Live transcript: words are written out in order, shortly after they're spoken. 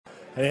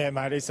Yeah,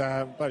 mate, it's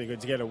bloody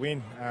good to get a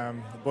win.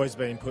 The boys have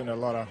been putting a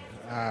lot of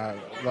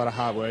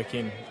hard work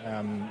in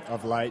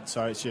of late,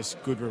 so it's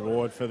just good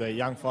reward for the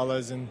young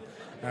fellas, and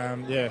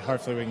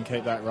hopefully we can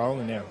keep that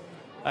rolling now.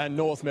 And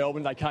North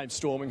Melbourne, they came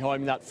storming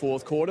home in that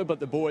fourth quarter, but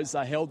the boys,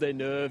 they held their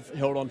nerve,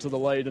 held on to the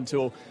lead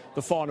until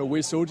the final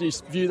whistle. Do you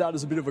view that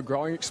as a bit of a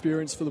growing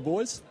experience for the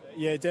boys?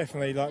 Yeah,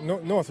 definitely. Like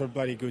North are a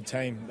bloody good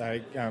team.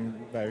 They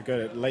were good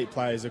at elite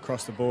players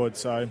across the board,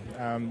 so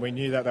we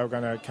knew that they were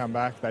going to come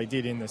back. They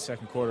did in the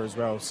second quarter as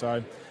well.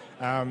 So,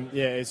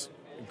 it's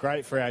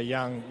great for our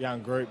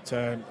young group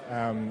to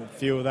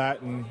feel that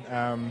and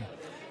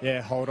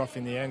hold off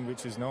in the end,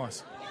 which is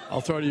nice.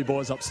 I'll throw to you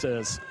boys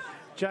upstairs.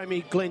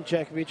 Jamie, Glenn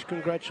Jakovich,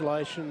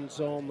 congratulations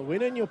on the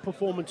win and your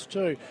performance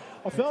too.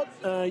 I felt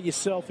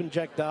yourself and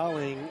Jack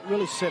Darling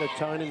really set a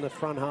tone in the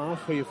front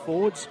half for your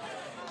forwards.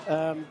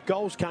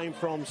 Goals came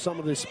from some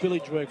of the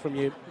spillage work from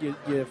your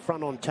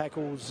front-on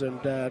tackles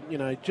and,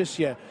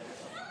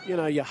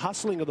 your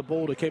hustling of the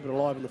ball to keep it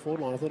alive in the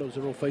forward line. I thought it was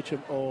a real feature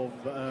of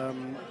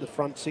the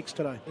front six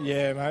today.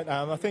 Yeah, mate.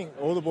 I think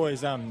all the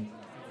boys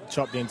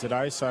chopped in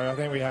today, so I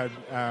think we had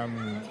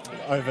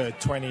over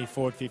 20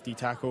 forward 50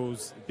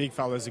 tackles. Big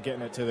fellas are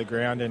getting it to the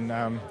ground, and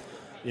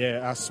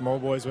us small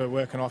boys were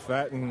working off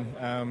that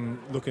and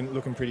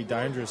looking pretty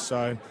dangerous.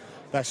 So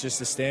that's just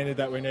the standard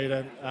that we need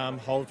to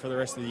hold for the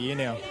rest of the year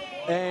now.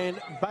 And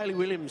Bailey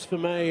Williams, for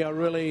me,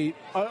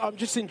 I'm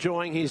just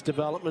enjoying his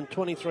development.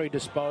 23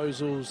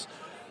 disposals.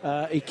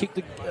 Did he kick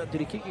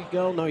a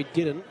goal? No, he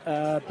didn't.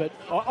 But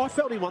I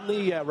felt he won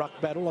the ruck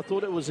battle. I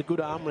thought it was a good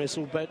arm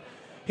wrestle, but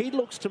he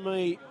looks to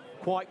me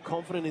quite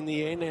confident in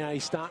the end now.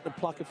 He's starting to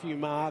pluck a few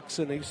marks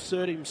and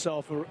assert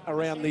himself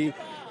around the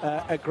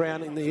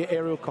ground in the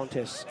aerial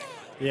contests.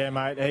 Yeah,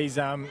 mate. He's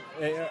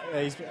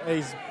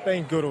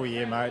been good all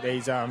year, mate.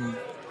 He's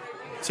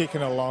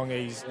ticking along.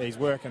 He's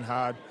working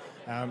hard,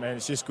 and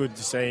it's just good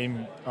to see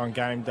him on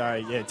game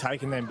day. Yeah,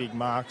 taking them big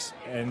marks,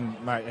 and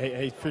mate,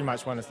 he pretty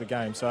much won us the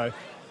game. So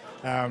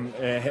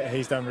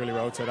he's done really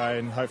well today,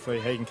 and hopefully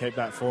he can keep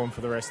that form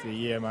for the rest of the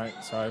year, mate.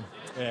 So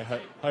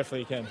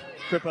hopefully he can.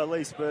 Cripper,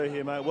 Lee Spur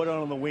here, mate. Well done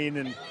on the win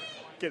and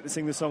get to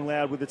sing the song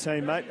loud with the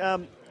team, mate.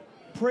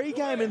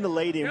 Pre-game in the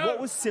lead-in, what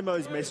was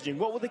Simo's messaging?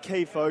 What were the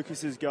key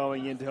focuses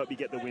going in to help you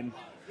get the win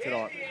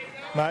tonight?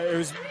 Mate, it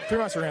was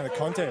pretty much around the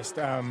contest.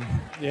 If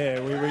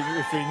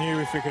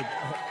we could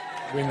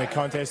win the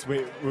contest,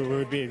 we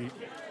would be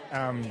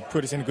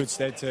put us in a good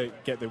stead to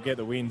get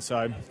the win.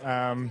 So,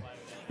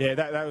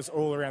 that was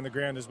all around the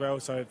ground as well.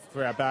 So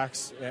for our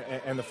backs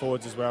and the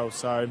forwards as well.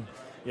 So,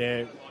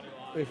 I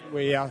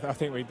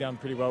think we've done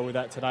pretty well with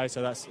that today.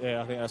 So I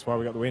think that's why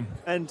we got the win.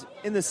 And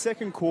in the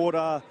second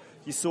quarter,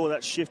 you saw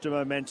that shift of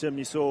momentum.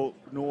 You saw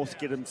North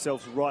get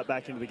themselves right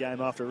back into the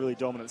game after a really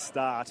dominant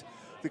start.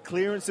 The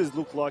clearances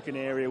looked like an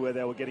area where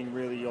they were getting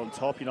really on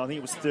top. I think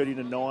it was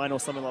 30-9 or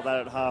something like that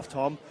at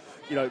half-time.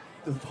 The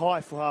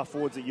high half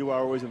forwards that you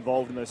are always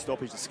involved in those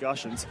stoppage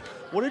discussions.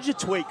 What did you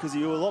tweak? Because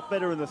you were a lot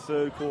better in the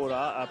third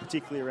quarter,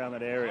 particularly around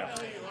that area.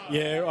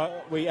 Yeah,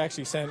 we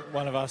actually sent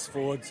one of us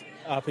forwards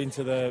up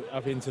into the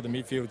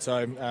midfield.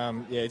 So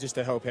just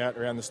to help out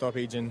around the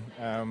stoppage and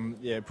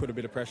put a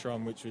bit of pressure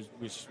on, which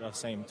I've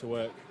seen to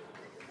work.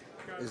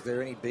 Is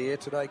there any beer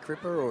today,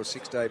 Cripper, or a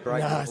 6-day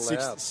break? Nah,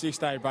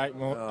 six-day break,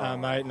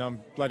 mate, and I'm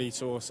bloody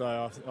sore,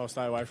 so I'll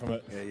stay away from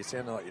it. Yeah, you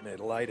sound like you need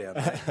a lay down,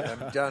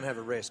 mate. Go and have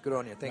a rest. Good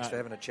on you. Thanks for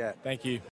having a chat. Thank you.